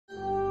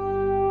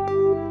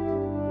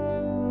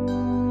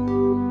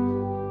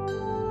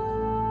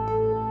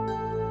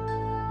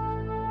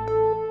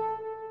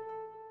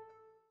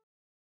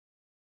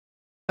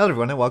Hello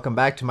everyone and welcome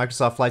back to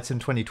Microsoft Flight Sim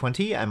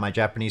 2020 and my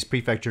Japanese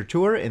Prefecture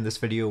tour. In this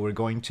video we're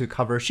going to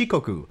cover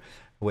Shikoku,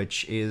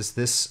 which is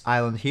this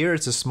island here.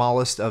 It's the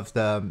smallest of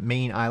the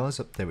main islands.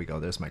 Oh, there we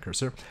go, there's my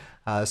cursor.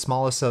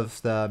 Smallest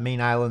of the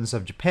main islands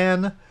of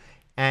Japan.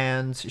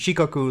 And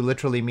Shikoku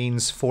literally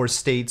means 4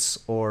 states,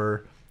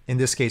 or in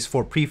this case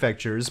 4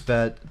 prefectures,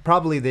 but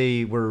probably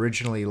they were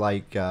originally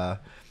like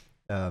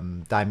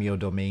daimyo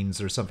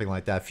domains or something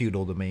like that,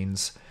 feudal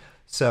domains.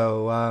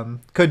 So,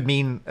 could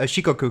mean,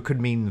 Shikoku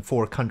could mean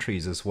 4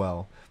 countries as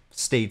well.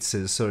 States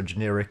is sort of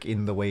generic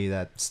in the way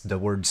that the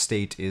word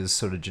state is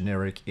sort of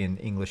generic in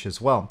English as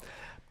well.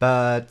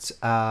 But,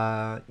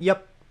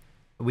 yep,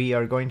 we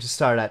are going to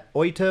start at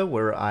Oita,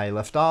 where I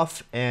left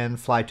off, and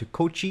fly to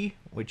Kochi,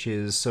 which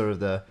is sort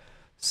of the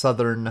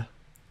southern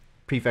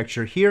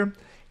prefecture here,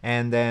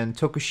 and then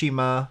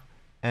Tokushima,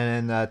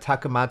 and then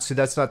Takamatsu.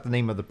 That's not the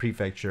name of the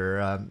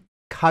prefecture.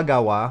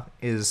 Kagawa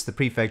is the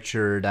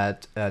prefecture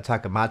that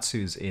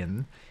Takamatsu's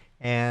in,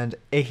 and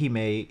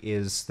Ehime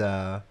is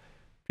the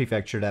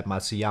prefecture that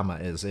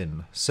Matsuyama is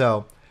in.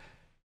 So,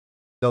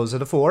 those are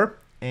the 4,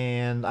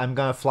 and I'm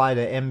gonna fly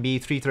the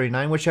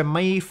MB-339, which I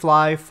may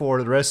fly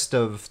for the rest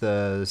of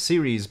the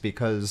series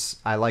because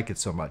I like it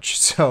so much.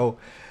 So,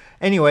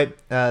 anyway,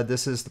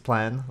 this is the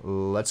plan.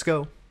 Let's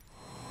go.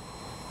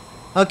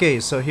 Okay,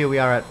 so here we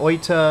are at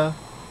Oita.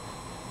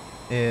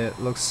 It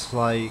looks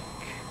like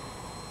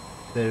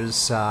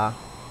there's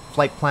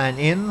flight plan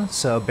in,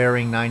 so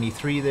bearing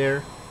 93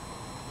 there.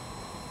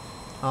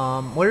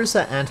 Where's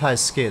that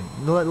anti-skid?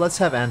 Let's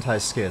have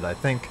anti-skid. I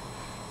think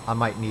I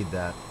might need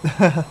that.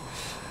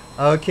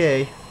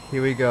 Okay,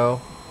 here we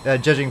go.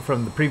 Judging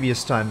from the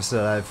previous times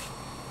that I've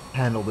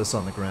handled this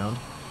on the ground.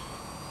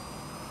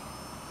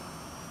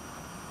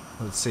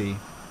 Let's see.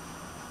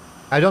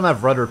 I don't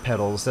have rudder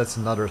pedals, that's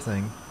another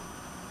thing.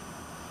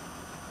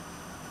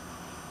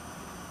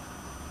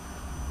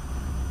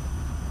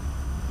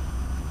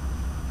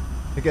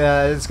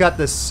 It's got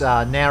this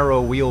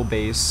narrow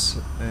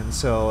wheelbase, and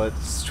so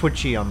it's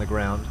twitchy on the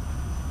ground.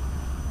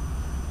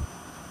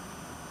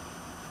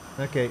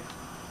 Okay.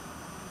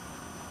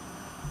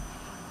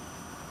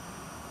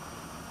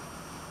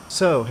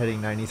 So, heading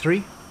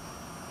 93.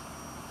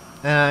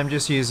 And I'm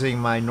just using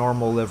my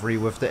normal livery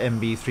with the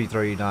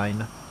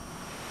MB-339.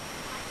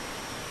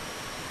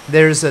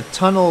 There's a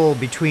tunnel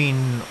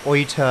between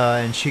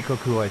Oita and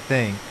Shikoku, I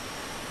think.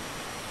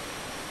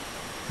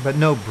 But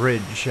no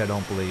bridge, I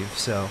don't believe,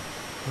 so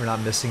we're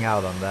not missing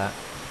out on that.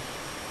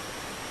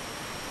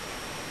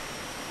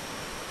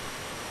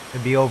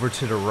 It'd be over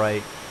to the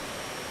right.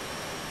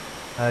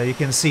 You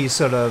can see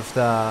sort of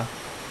the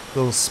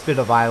little spit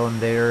of island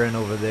there and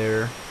over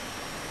there.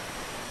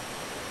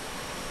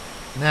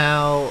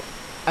 Now,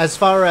 as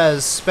far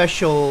as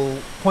special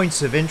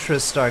points of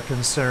interest are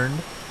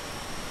concerned,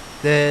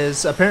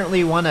 there's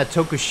apparently one at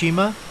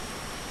Tokushima,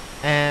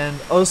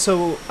 and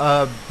also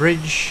a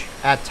bridge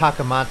at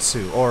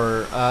Takamatsu,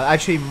 or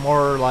actually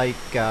more like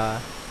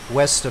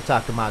west of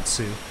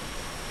Takamatsu.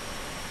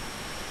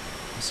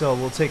 So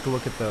we'll take a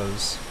look at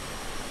those.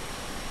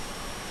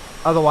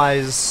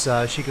 Otherwise,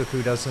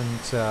 Shikoku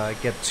doesn't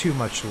get too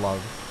much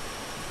love.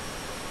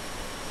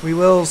 We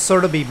will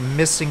sort of be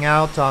missing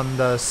out on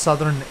the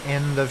southern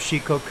end of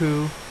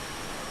Shikoku,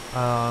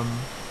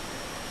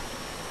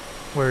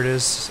 where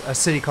there's a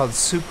city called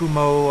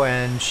Tsukumo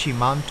and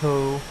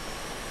Shimanto.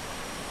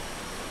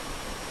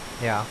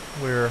 Yeah,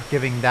 we're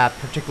giving that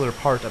particular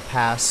part a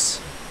pass.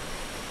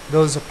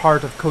 Those are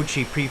part of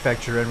Kochi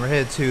Prefecture, and we're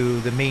headed to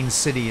the main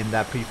city in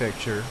that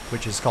prefecture,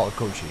 which is called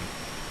Kochi.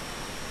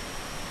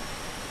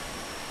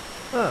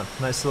 Oh,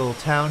 nice little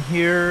town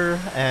here,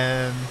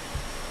 and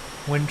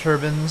wind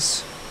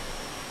turbines.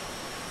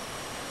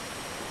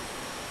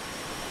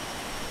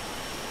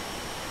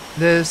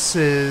 This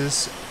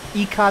is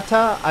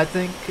Ikata, I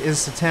think,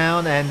 is the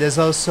town, and there's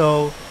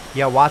also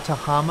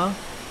Yawatahama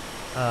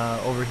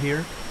over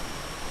here.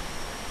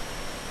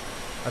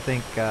 I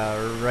think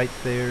right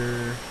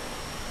there.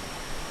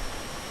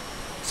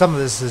 Some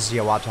of this is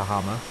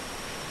Yawatahama.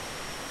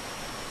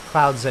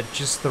 Clouds at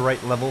just the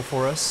right level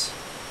for us.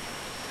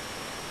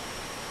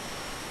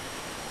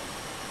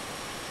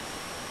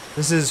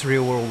 This is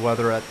real world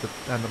weather at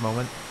the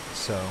moment,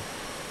 so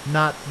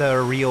not the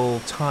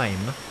real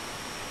time.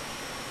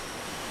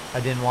 I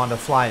didn't want to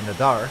fly in the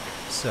dark,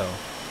 so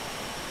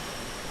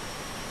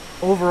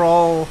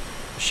overall,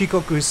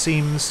 Shikoku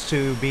seems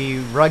to be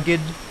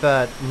rugged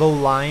but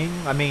low-lying.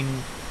 I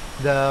mean,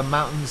 the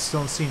mountains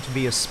don't seem to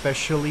be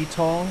especially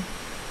tall.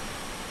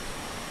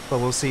 But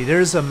we'll see.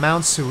 There's a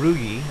Mount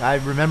Tsurugi. I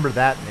remember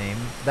that name.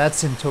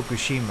 That's in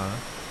Tokushima.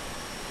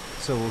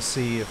 So we'll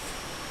see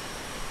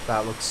if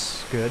that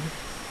looks good.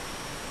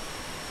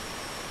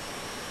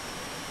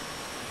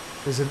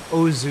 There's an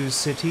Ozu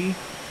city.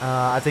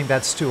 I think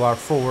that's to our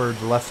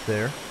forward left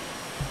there.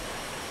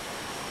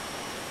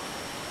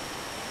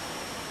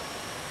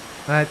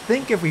 And I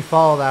think if we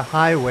follow that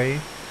highway,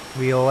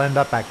 we'll end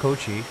up at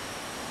Kochi.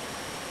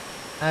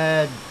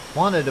 I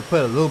wanted to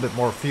put a little bit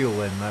more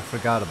fuel in, I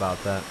forgot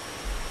about that.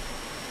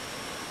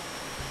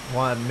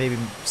 Maybe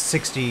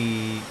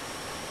 60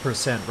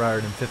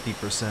 rather than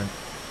 50%.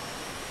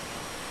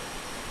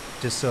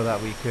 Just so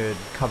that we could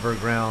cover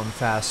ground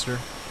faster.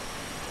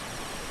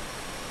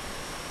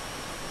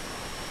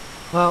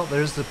 Well,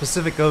 there's the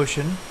Pacific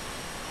Ocean.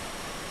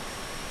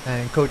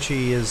 And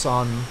Kochi is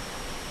on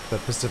the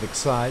Pacific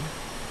side.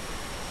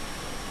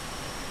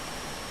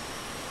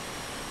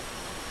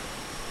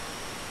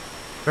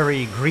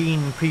 Very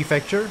green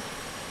prefecture.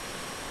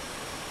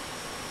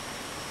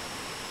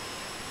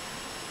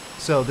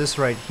 So this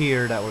right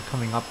here that we're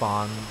coming up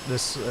on,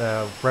 this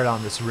right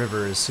on this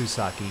river is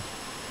Susaki.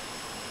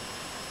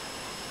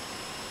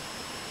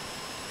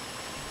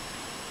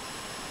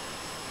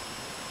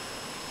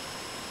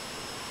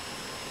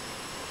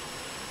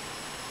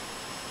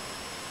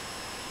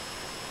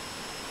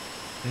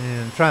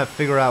 And I'm trying to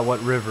figure out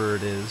what river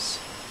it is,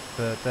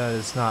 but that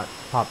is not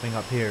popping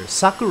up here.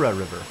 Sakura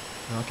River.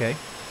 Okay.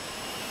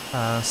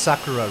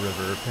 Sakura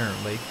River,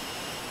 apparently.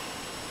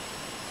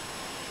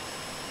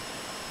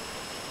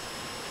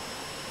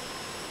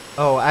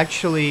 Oh,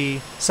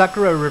 actually,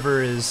 Sakura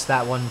River is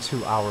that one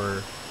to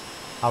our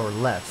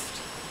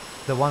left.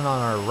 The one on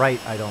our right,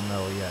 I don't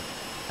know yet.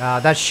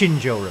 That's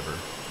Shinjo River.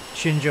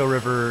 Shinjo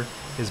River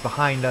is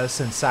behind us,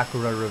 and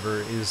Sakura River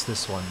is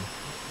this one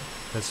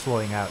that's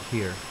flowing out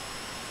here.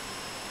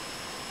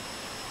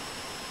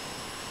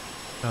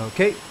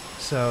 Okay,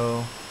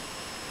 so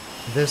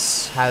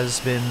this has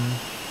been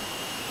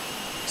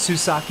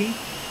Susaki.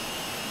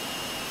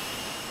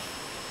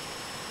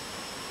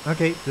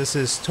 Okay, this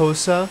is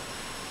Tosa.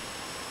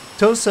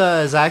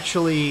 Tosa is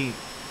actually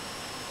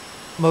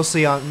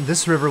mostly on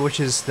this river, which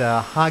is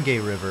the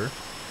Hage River.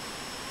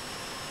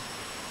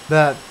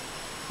 The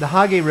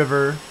Hage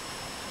River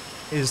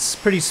is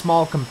pretty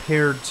small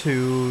compared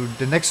to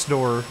the next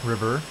door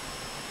river,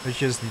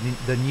 which is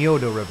the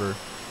Nyodo River.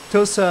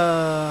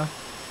 Tosa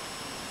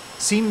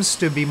seems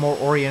to be more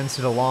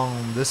oriented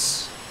along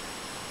this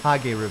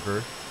Hage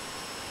River,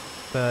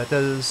 but it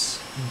does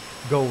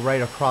go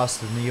right across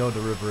the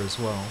Nyodo River as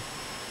well.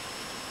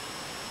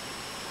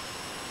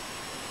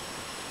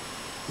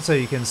 So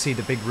you can see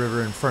the big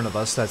river in front of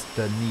us, that's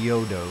the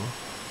Nyodo.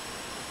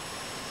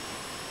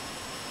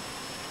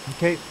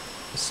 Okay,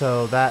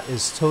 so that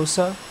is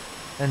Tosa,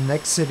 and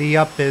next city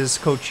up is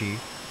Kochi.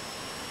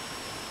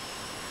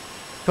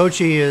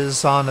 Kochi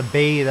is on a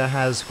bay that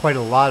has quite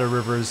a lot of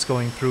rivers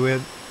going through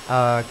it.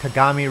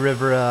 Kagami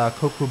River,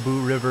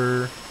 Kokubu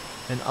River,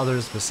 and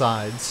others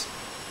besides.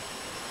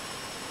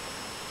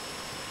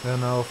 I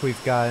don't know if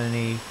we've got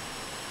any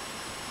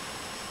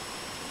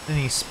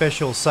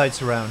special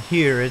sites around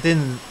here. It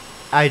didn't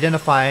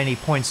identify any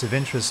points of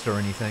interest or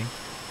anything.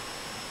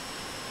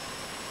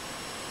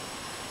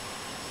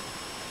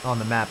 On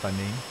the map, I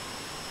mean.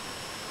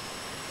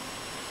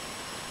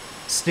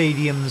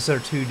 Stadiums are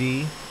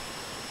 2D.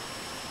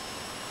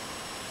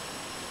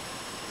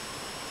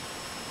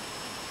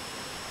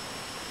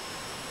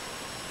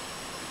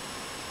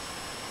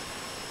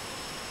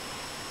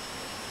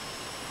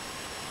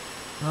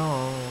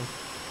 Oh,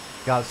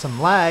 got some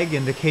lag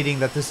indicating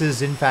that this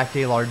is in fact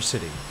a large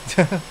city.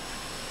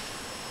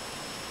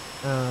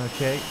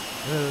 Okay.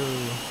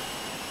 Oh.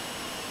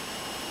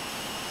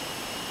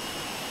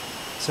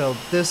 So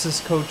this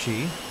is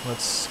Kochi.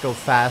 Let's go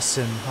fast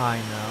and high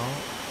now.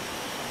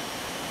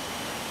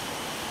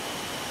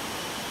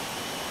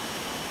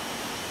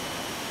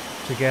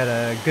 To get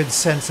a good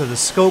sense of the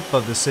scope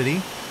of the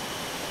city.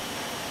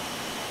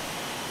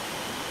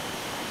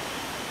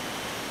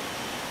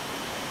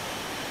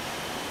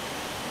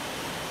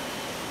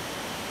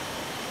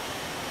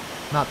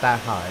 Not that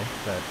high,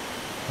 but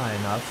high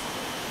enough.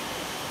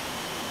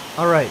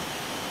 Alright,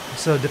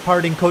 so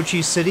departing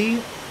Kochi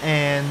City,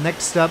 and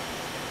next up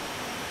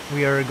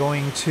we are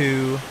going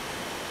to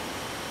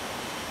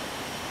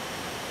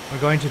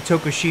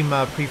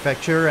Tokushima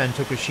Prefecture and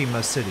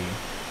Tokushima City.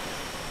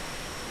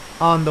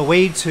 On the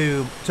way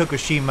to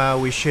Tokushima,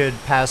 we should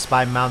pass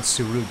by Mount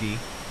Tsurugi.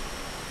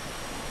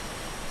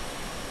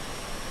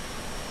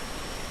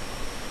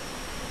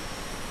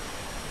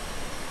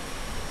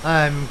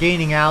 I'm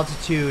gaining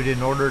altitude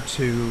in order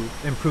to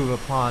improve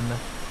upon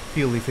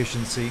fuel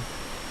efficiency.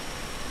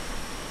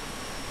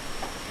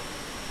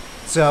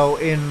 So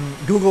in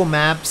Google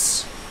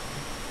Maps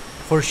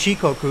for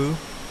Shikoku,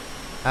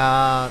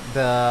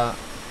 the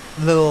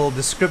little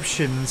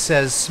description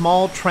says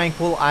small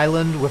tranquil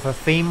island with a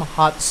famed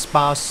hot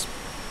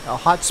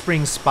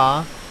spring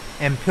spa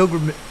and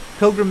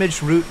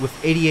pilgrimage route with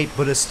 88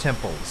 Buddhist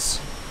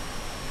temples.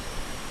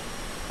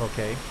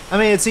 Okay. I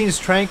mean, it seems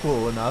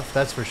tranquil enough,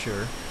 that's for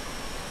sure.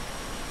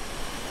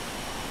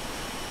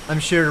 I'm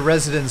sure the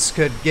residents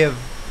could give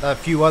a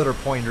few other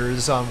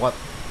pointers on what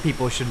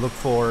people should look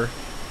for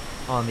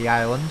on the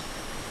island.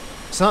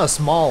 It's not a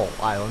small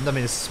island. I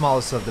mean, it's the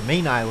smallest of the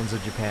main islands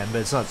of Japan,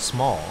 but it's not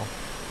small.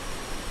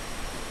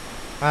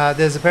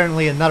 There's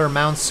apparently another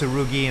Mount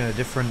Tsurugi in a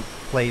different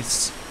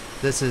place.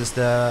 This is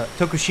the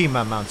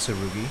Tokushima Mount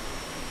Tsurugi.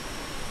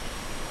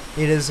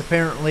 It is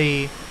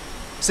apparently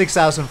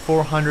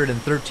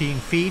 6,413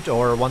 feet,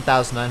 or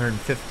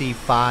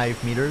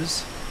 1,955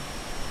 meters.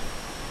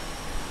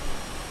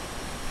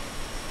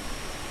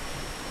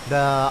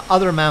 The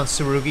other Mount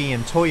Tsurugi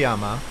in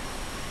Toyama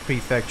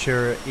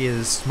Prefecture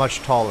is much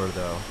taller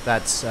though.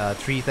 That's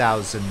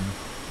 3,000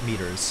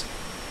 meters.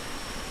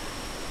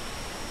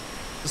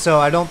 So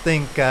I don't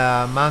think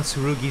Mount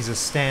Tsurugi is a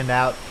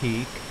standout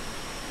peak.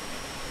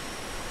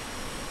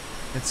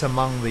 It's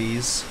among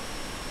these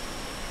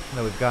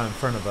that we've got in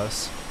front of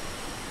us.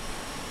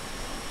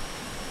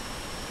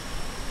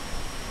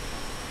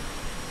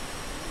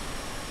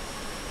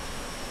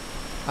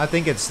 I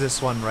think it's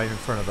this one right in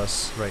front of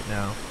us right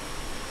now.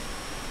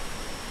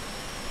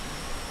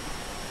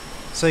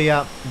 So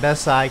yeah,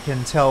 best I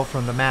can tell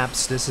from the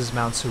maps, this is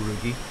Mount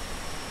Tsurugi.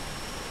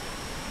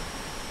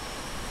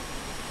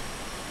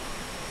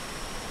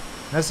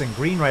 That's in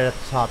green right at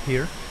the top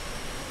here.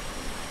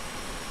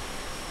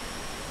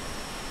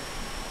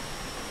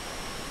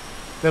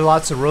 There are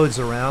lots of roads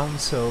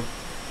around, so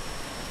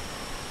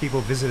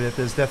people visit it.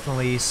 There's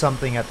definitely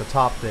something at the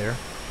top there.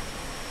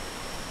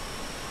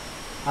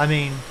 I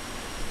mean,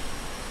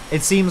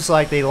 it seems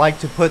like they like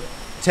to put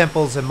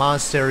temples and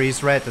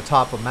monasteries right at the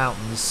top of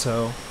mountains,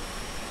 so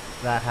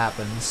that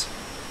happens.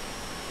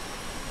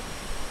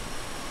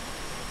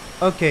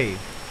 Okay,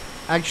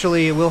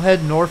 actually we'll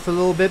head north a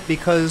little bit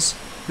because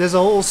there's a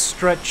whole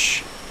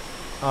stretch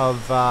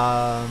of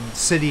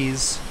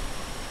cities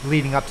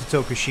leading up to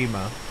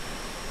Tokushima.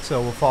 So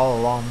we'll follow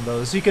along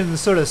those. You can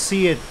sort of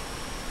see it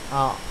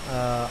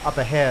up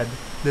ahead.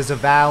 There's a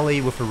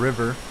valley with a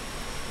river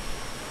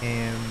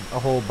and a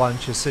whole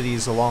bunch of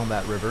cities along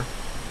that river.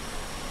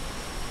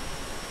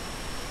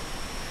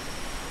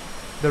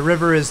 The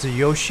river is the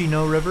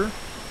Yoshino River.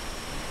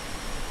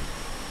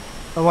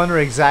 I wonder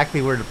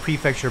exactly where the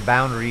prefecture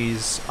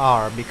boundaries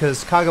are,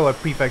 because Kagawa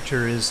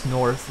Prefecture is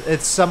north.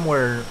 It's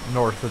somewhere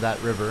north of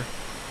that river.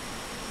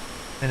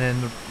 And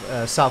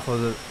then south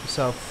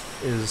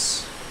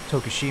is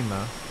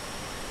Tokushima.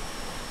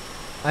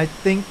 I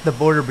think the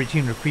border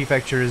between the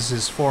prefectures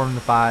is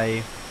formed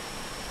by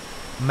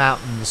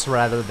mountains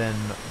rather than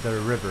the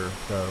river,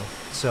 though.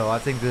 So I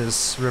think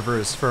this river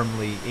is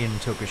firmly in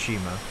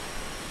Tokushima.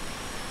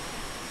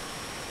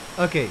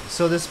 Okay,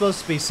 so there's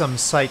supposed to be some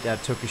site at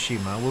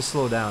Tokushima. We'll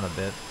slow down a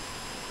bit.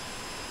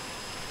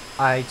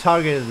 I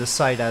targeted the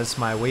site as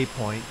my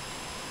waypoint,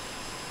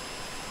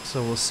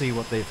 so we'll see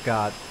what they've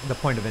got. The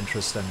point of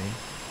interest, I mean.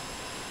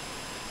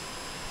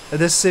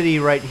 This city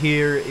right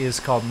here is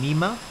called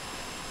Mima,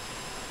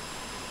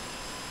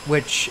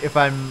 which, if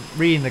I'm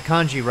reading the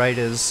kanji right,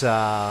 is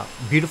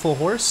beautiful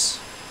horse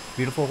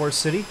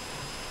city.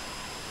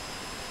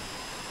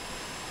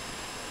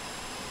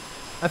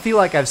 I feel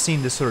like I've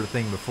seen this sort of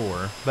thing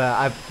before, but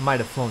I might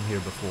have flown here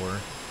before.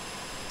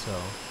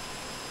 So,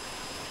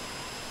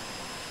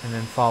 and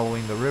then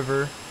following the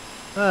river,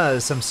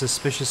 there's some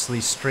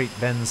suspiciously straight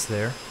bends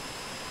there.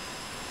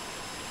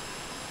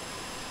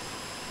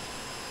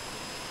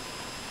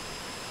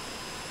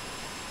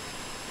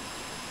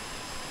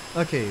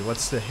 Okay,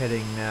 what's the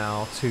heading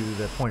now to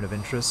the point of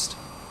interest?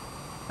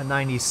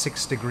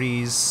 96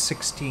 degrees,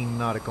 16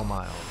 nautical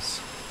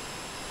miles.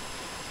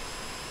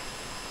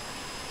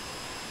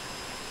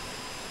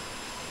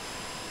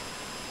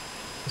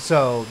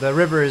 So the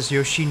river is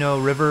Yoshino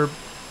River,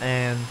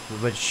 and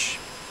which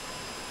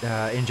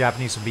in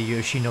Japanese would be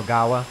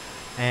Yoshinogawa,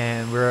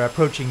 and we're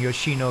approaching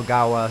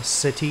Yoshinogawa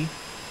City,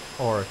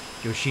 or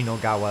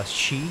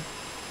Yoshinogawa-shi.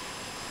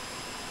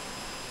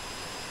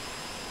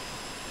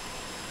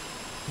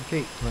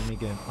 Okay, let me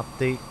get an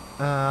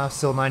update.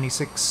 Still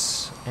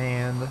 96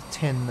 and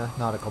 10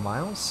 nautical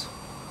miles.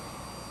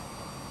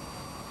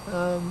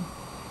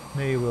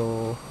 Maybe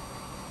we'll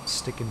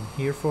stick in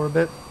here for a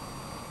bit.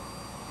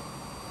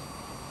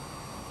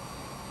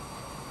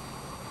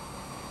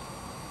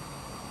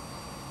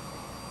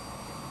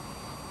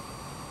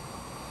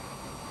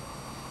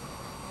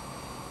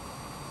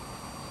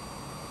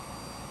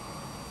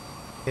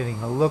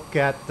 Getting a look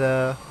at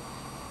the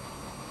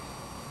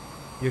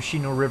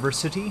Yoshino River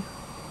City.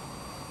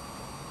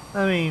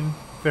 I mean,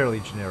 fairly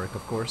generic,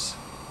 of course,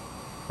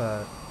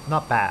 but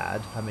not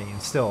bad. I mean,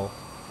 still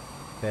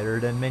better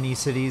than many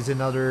cities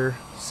in other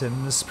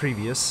Sims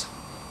previous.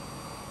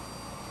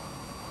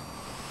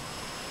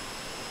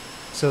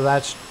 So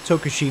that's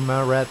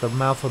Tokushima, right at the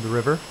mouth of the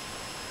river.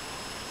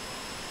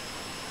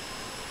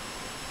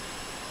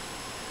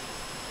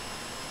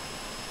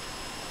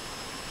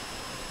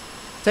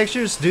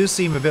 Textures do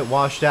seem a bit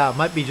washed out.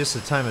 Might be just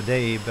the time of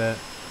day, but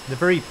they're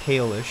very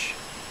palish.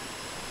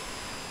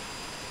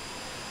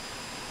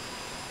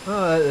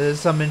 There's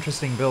some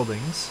interesting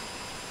buildings.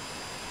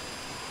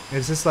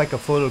 Is this like a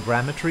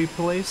photogrammetry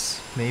place?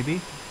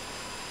 Maybe?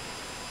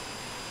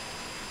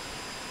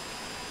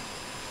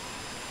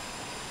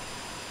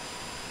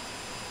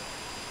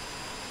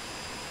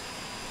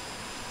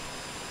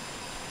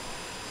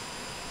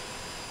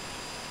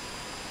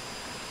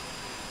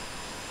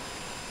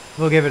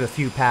 We'll give it a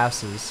few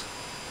passes.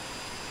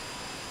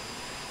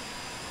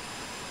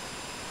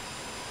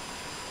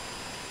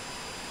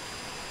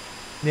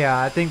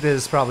 Yeah, I think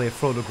this is probably a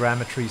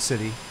photogrammetry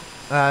city.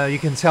 You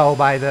can tell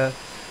by the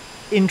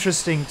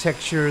interesting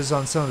textures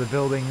on some of the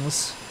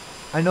buildings.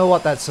 I know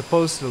what that's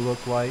supposed to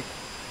look like.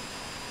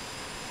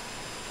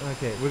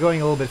 Okay, we're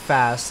going a little bit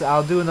fast.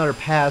 I'll do another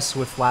pass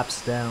with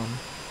flaps down.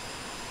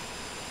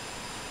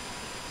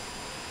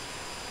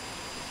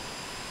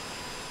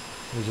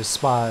 We just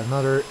spot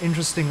another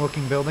interesting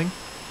looking building.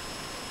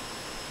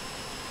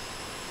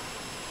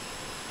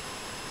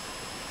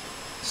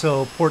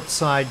 So,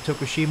 portside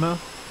Tokushima.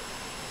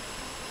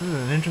 This is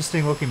an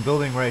interesting looking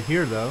building right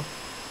here, though.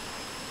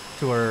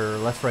 To our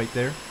left, right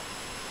there.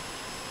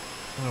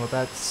 I don't know what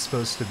that's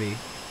supposed to be.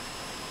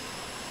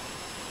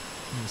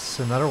 There's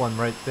another one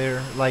right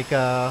there. Like,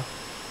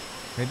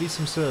 maybe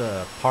some sort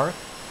of park?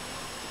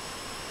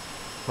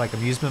 Like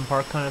amusement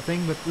park kind of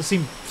thing, but it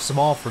seemed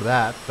small for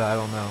that, but I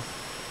don't know.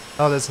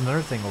 Oh, there's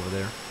another thing over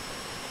there.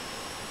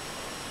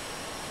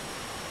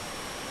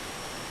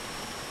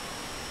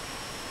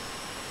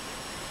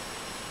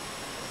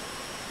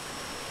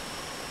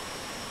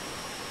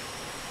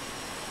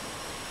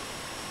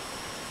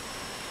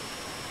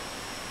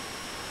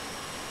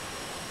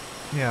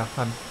 Yeah,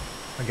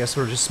 I guess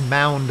we're just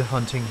mound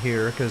hunting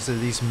here because of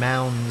these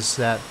mounds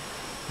that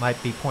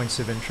might be points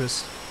of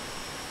interest.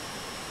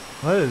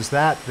 What is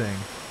that thing?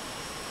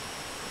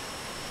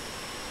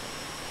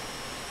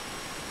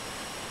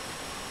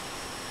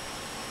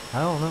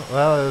 I don't know.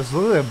 Well, it was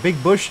literally a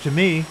big bush to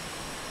me.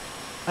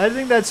 I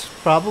think that's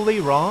probably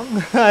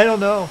wrong. I don't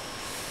know.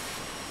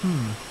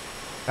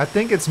 I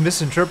think it's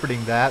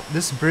misinterpreting that.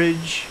 This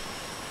bridge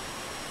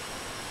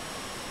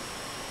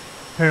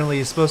apparently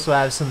is supposed to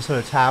have some sort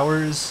of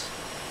towers,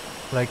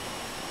 like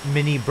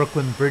mini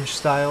Brooklyn Bridge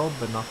style,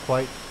 but not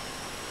quite.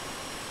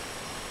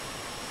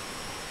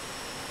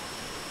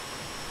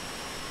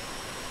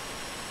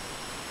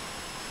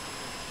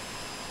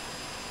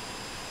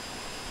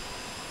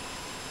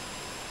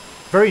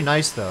 Very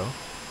nice though.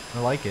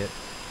 I like it.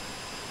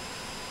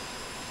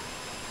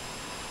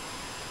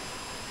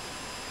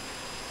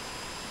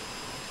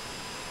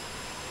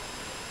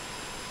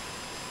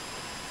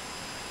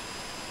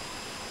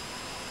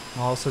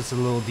 All sorts of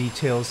little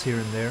details here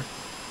and there.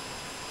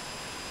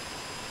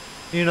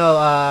 You know,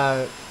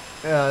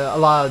 a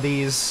lot of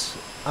these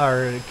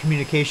are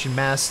communication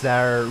masts that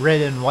are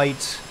red and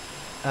white.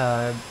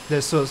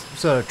 They're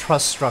sort of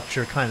truss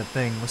structure kind of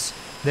things.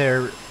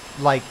 They're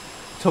like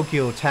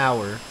Tokyo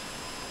Tower,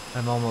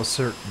 I'm almost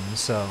certain,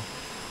 so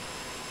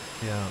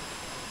yeah,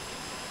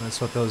 that's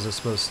what those are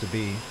supposed to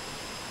be.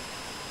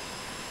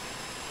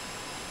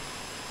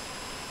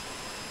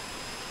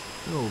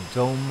 Little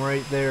dome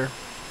right there.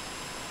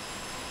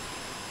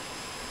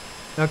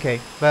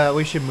 Okay, but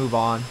we should move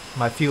on.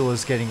 My fuel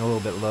is getting a little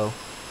bit low.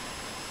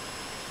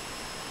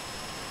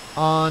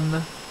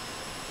 On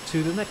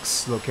to the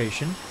next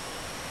location.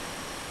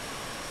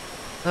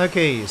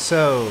 Okay,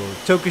 so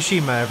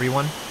Tokushima,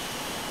 everyone.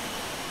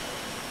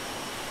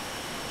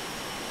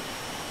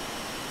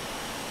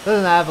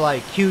 Doesn't have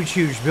like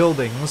huge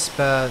buildings,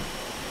 but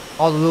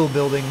all the little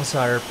buildings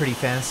are pretty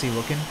fancy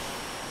looking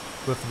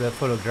with the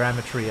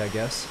photogrammetry, I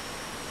guess.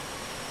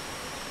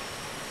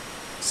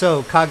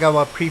 So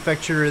Kagawa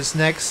Prefecture is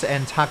next,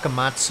 and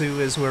Takamatsu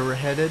is where we're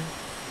headed.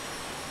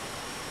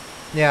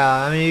 Yeah,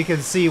 I mean, you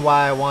can see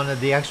why I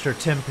wanted the extra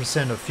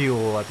 10% of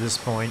fuel at this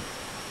point.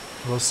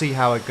 We'll see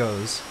how it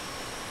goes.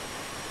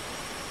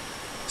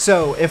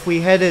 So if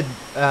we headed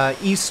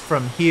east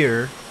from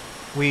here,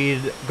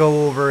 we'd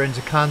go over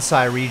into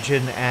Kansai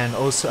region and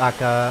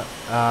Osaka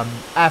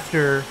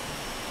after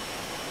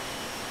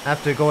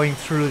going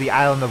through the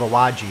island of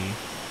Awaji.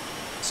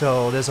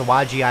 So there's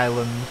Awaji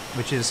Island,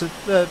 which is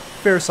a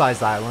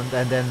fair-sized island,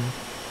 and then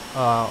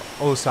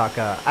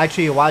Osaka.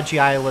 Actually, Awaji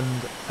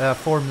Island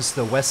forms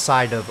the west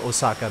side of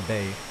Osaka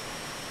Bay.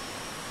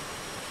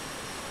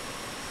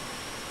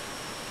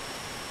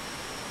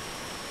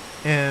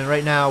 And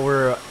right now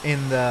we're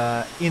in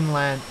the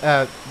inland,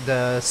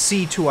 the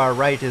sea to our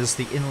right is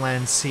the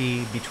inland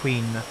sea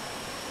between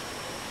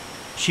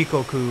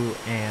Shikoku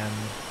and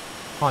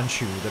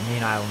Honshu, the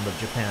main island of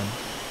Japan.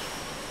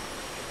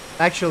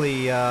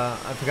 Actually,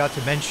 I forgot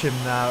to mention,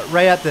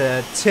 right at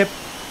the tip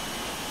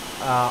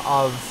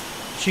of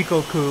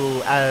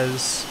Shikoku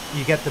as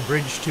you get the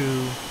bridge to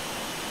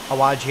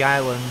Awaji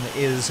Island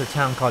is a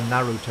town called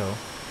Naruto.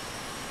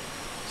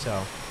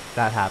 So,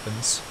 that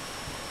happens.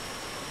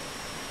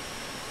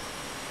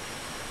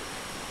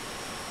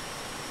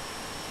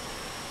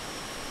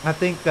 I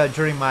think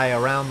during my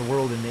Around the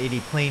World in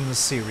 80 Planes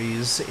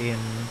series in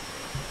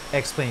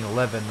X-Plane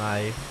 11,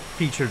 I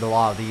featured a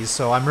lot of these,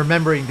 so I'm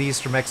remembering these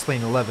from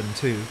X-Plane 11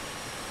 too.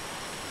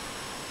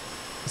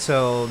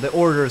 So the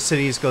order of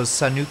cities goes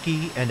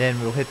Sanuki, and then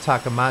we'll hit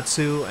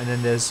Takamatsu, and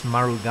then there's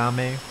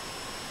Marugame.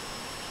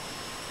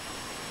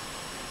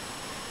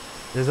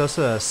 There's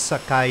also a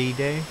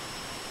Sakaide.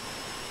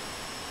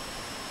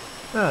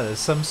 Oh, there's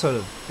some sort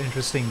of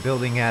interesting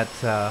building at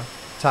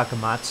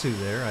Takamatsu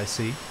there, I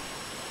see.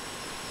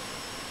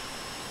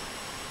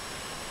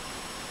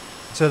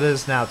 So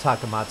there's now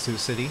Takamatsu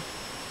City.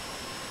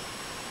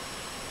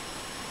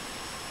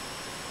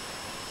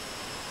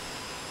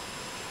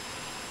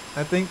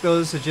 I think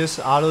those are just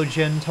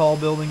auto-gen tall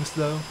buildings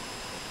though.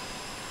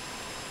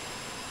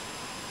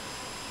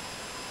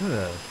 Look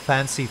at a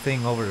fancy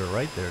thing over to the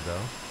right there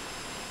though.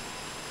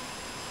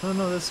 Oh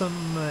no, there's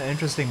some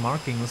interesting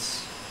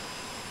markings,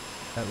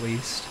 at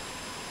least.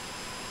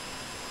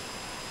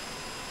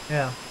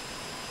 Yeah.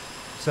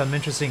 Some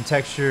interesting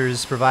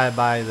textures provided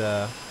by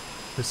the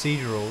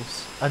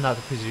procedurals. Not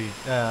the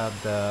procedural,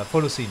 the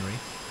photo scenery.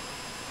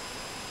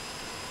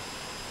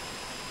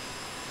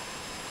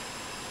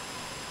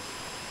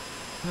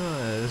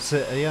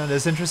 Yeah,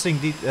 there's interesting.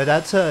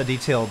 That's a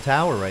detailed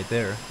tower right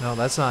there. No,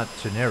 that's not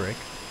generic.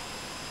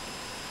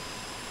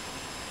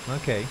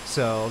 Okay,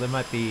 so there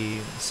might be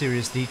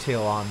serious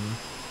detail on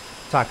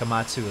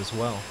Takamatsu as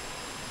well.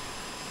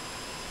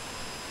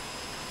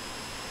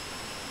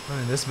 I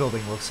mean, this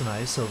building looks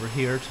nice over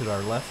here to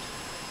our left.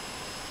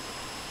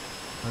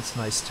 That's a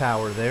nice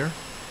tower there.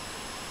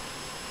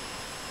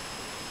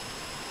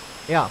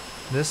 Yeah,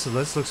 this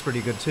looks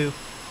pretty good too.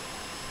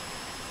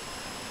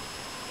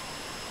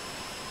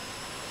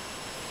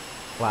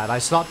 Glad I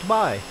stopped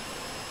by.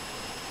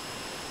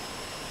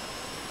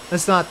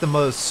 It's not the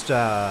most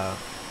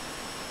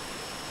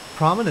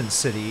prominent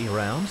city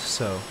around,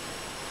 so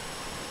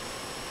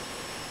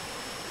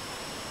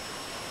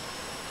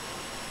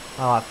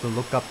I'll have to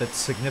look up its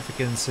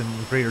significance in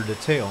greater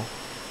detail.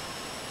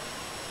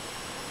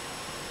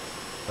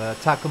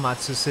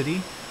 Takamatsu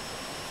City.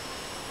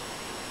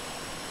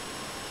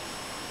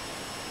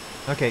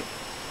 Okay,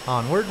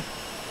 onward.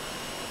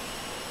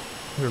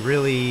 We're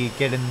really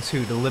getting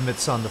to the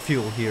limits on the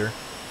fuel here.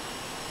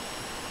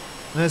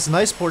 And it's a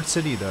nice port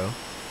city though.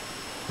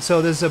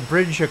 So there's a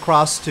bridge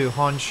across to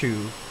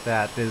Honshu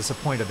that is a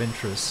point of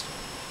interest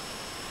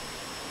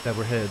that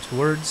we're headed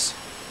towards.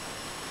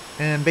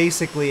 And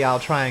basically I'll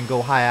try and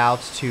go high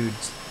altitude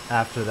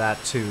after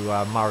that to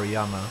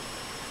Maruyama,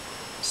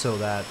 so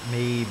that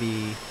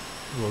maybe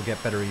we'll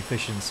get better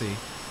efficiency.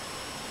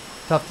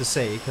 Tough to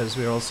say, because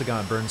we're also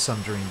going to burn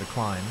some during the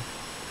climb.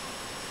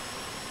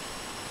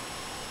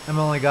 I'm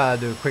only got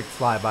to do a quick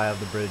flyby of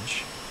the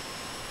bridge.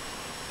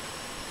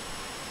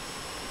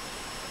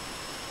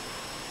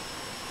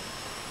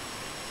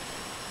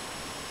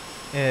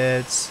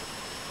 It's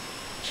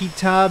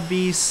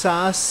Kitabi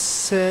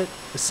Sanseto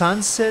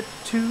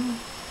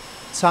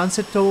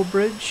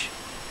Bridge?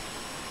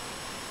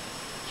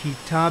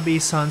 Kitabi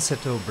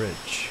Sanseto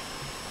Bridge,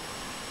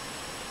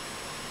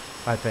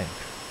 I think.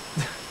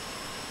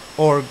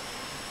 Or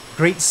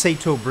Great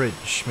Sato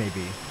Bridge,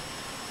 maybe.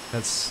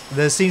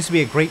 There seems to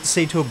be a Great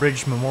Sato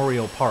Bridge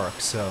Memorial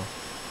Park, so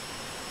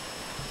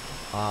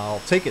I'll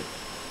take it.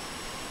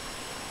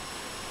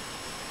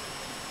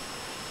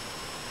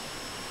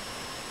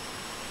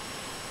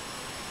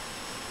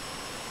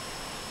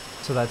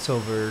 So that's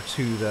over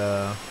to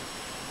the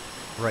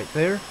right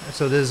there.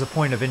 So there's a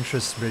point of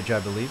interest bridge, I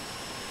believe.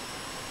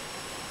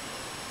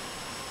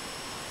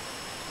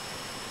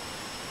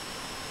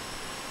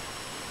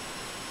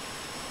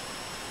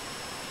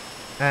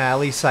 At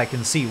least I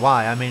can see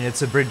why. I mean,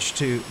 it's a bridge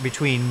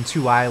between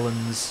two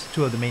islands,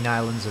 two of the main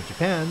islands of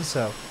Japan,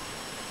 so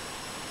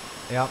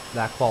yep,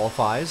 that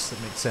qualifies.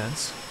 That makes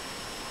sense.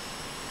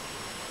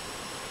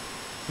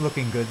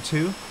 Looking good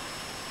too.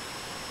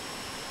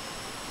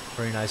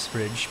 Very nice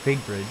bridge,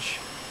 big bridge,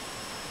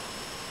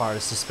 as far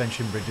as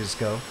suspension bridges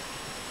go.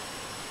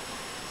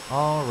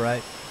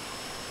 Alright.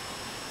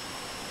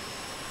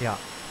 Yeah,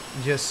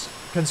 just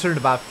concerned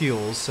about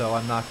fuels, so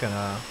I'm not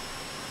gonna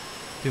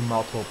do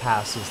multiple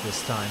passes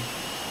this time.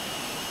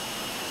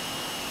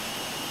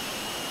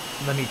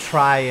 Let me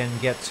try and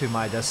get to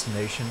my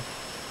destination.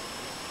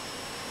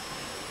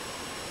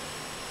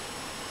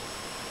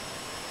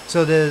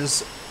 So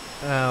there's,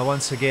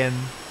 once again,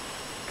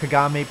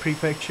 Kagawa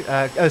Prefecture.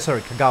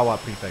 Kagawa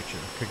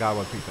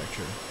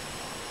Prefecture.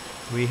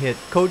 We hit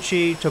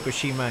Kochi,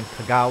 Tokushima, and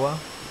Kagawa.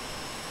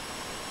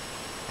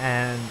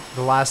 And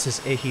the last is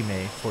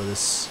Ehime for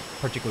this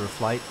particular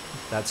flight.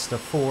 That's the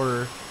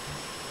 4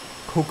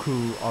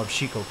 koku of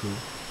Shikoku.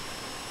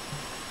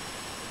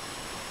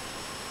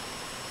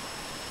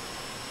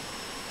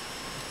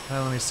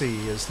 Let me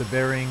see, is the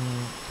bearing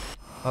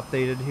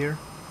updated here?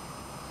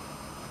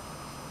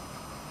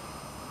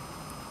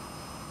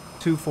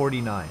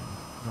 249.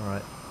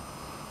 Alright.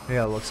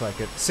 Yeah, it looks like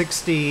it.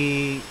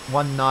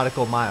 61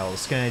 nautical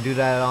miles. Can I do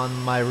that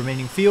on my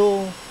remaining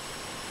fuel?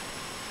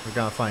 We're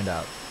gonna find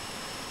out.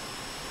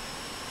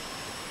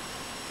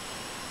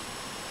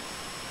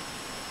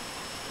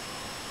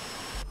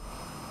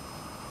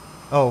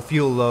 Oh,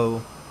 fuel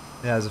low.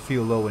 It has a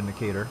fuel low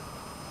indicator.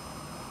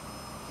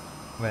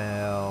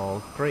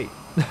 Well, great.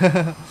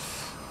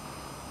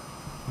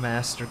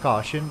 Master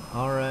caution.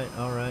 Alright,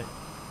 alright.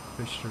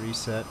 Push to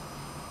reset.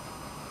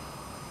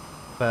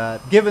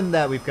 But given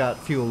that we've got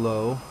fuel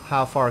low,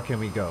 how far can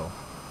we go?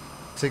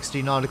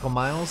 60 nautical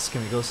miles?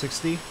 Can we go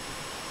 60?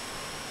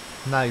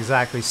 I'm not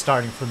exactly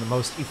starting from the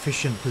most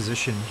efficient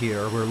position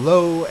here. We're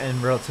low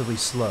and relatively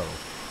slow.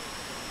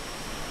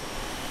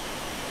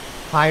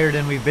 Higher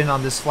than we've been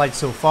on this flight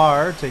so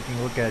far, taking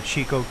a look at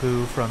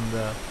Shikoku from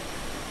the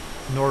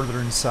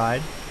northern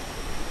side.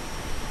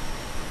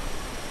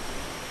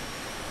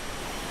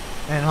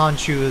 And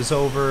Honshu is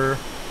over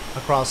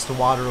across the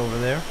water over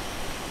there.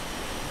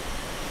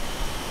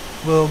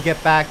 we'll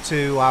get back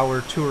to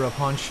our tour of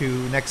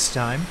Honshu next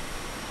time.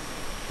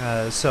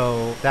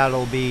 So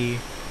that'll be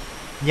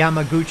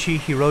Yamaguchi,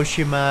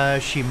 Hiroshima,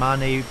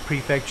 Shimane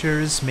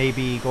prefectures,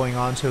 maybe going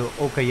on to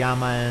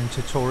Okayama and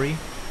Tottori.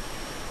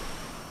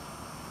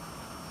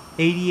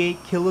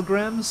 88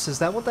 kilograms? Is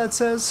that what that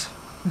says?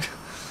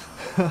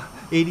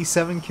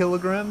 87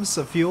 kilograms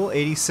of fuel?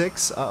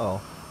 86?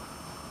 Uh-oh.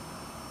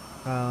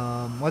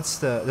 What's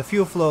the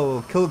fuel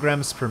flow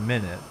kilograms per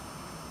minute?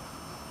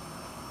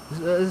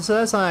 So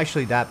that's not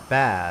actually that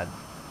bad.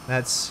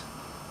 That's...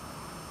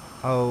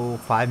 oh,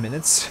 5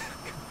 minutes?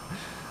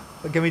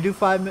 Can we do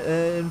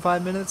in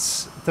 5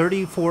 minutes?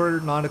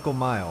 34 nautical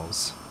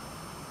miles.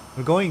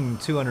 We're going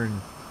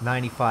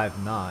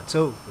 295 knots.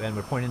 Oh, and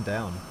we're pointing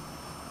down.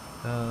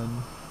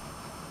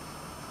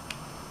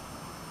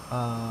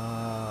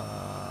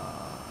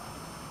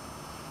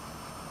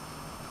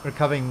 We're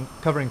covering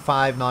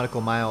 5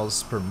 nautical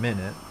miles per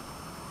minute.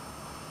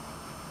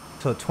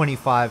 So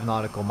 25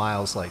 nautical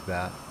miles like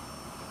that.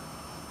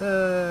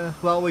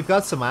 Well, we've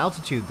got some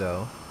altitude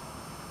though.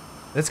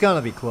 It's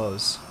gonna be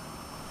close.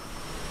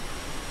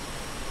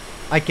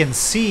 I can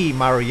see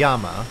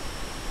Maruyama.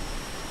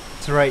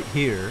 It's right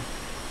here.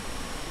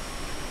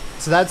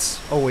 So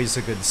that's always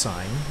a good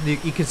sign. You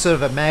can sort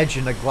of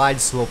imagine a glide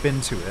slope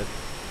into it.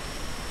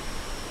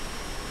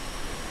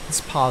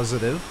 It's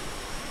positive.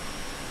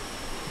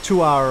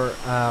 To our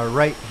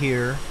right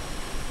here,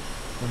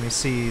 let me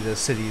see the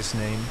city's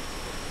name.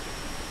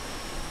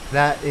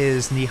 That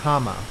is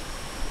Nihama.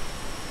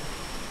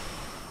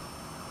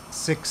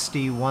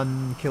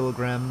 61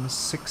 kilograms,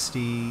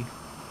 60...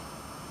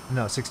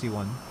 no,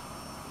 61.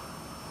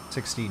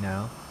 60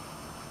 now.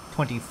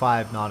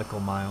 25 nautical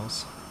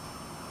miles.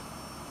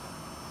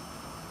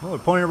 Well, we're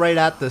pointing right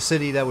at the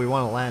city that we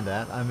want to land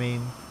at. I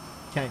mean,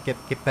 can't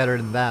get better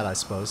than that, I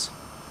suppose.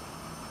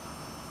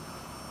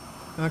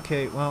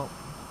 Okay, well,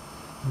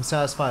 I'm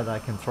satisfied that I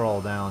can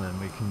throttle down and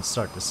we can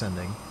start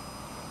descending.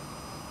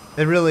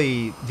 It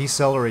really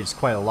decelerates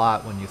quite a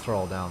lot when you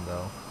throttle down,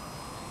 though.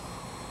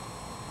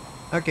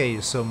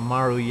 Okay, so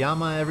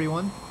Maruyama,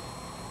 everyone.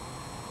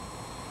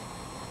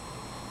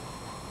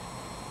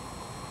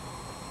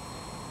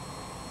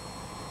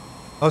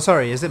 Oh,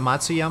 sorry, is it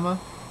Matsuyama?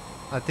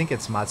 I think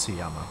it's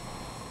Matsuyama.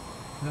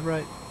 Is that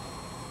right?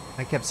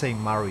 I kept saying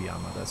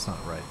Maruyama, that's not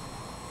right.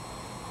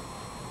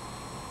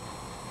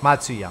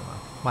 Matsuyama.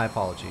 My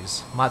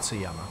apologies.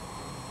 Matsuyama.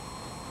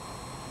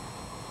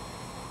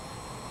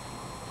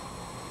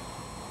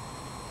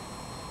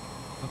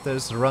 Oh,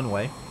 there's the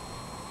runway.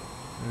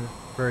 They're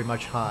very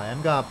much high.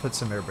 I'm gonna put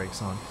some air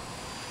brakes on.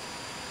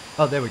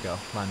 Oh, there we go.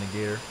 Landing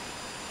gear.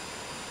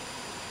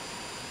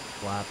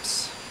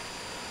 Flaps.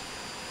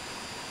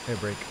 Air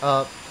brake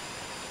up.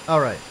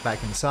 Alright,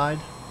 back inside.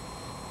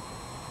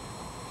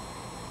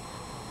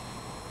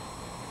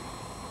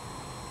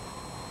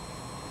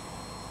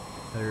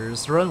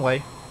 There's the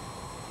runway.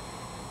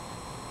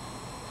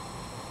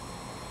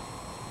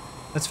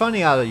 It's funny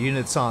how the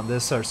units on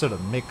this are sort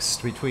of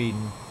mixed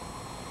between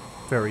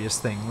various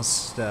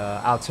things. The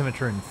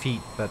altimeter in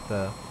feet, but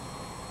the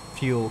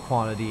fuel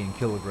quantity in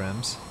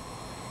kilograms.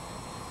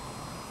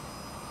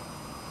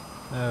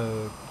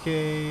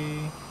 Okay.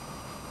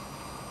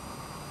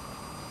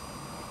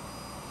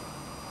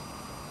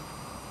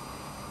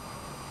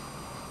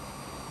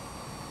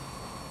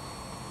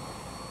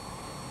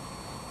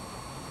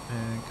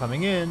 And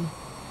coming in.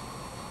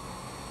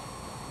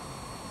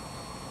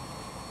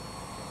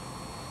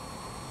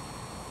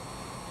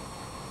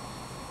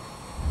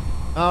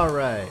 All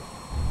right.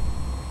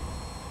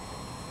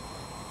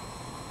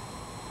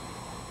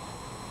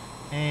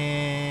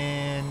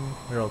 And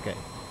we're okay.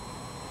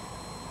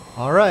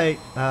 All right.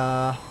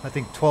 I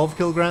think 12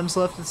 kilograms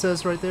left, it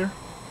says right there.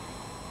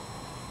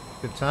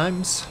 Good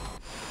times.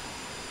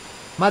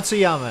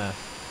 Matsuyama.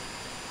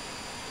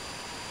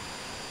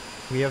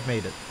 We have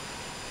made it.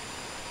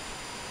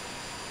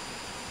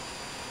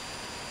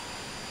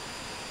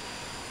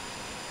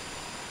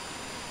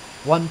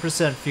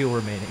 1% fuel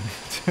remaining.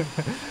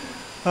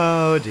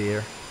 Oh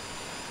dear.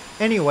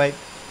 Anyway,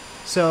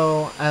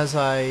 so as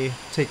I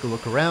take a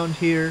look around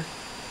here,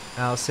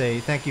 I'll say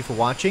thank you for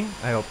watching.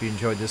 I hope you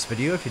enjoyed this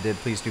video. If you did,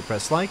 please do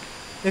press like.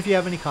 If you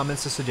have any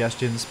comments or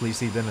suggestions,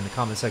 please leave them in the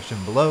comment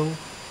section below.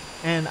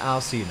 And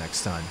I'll see you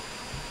next time.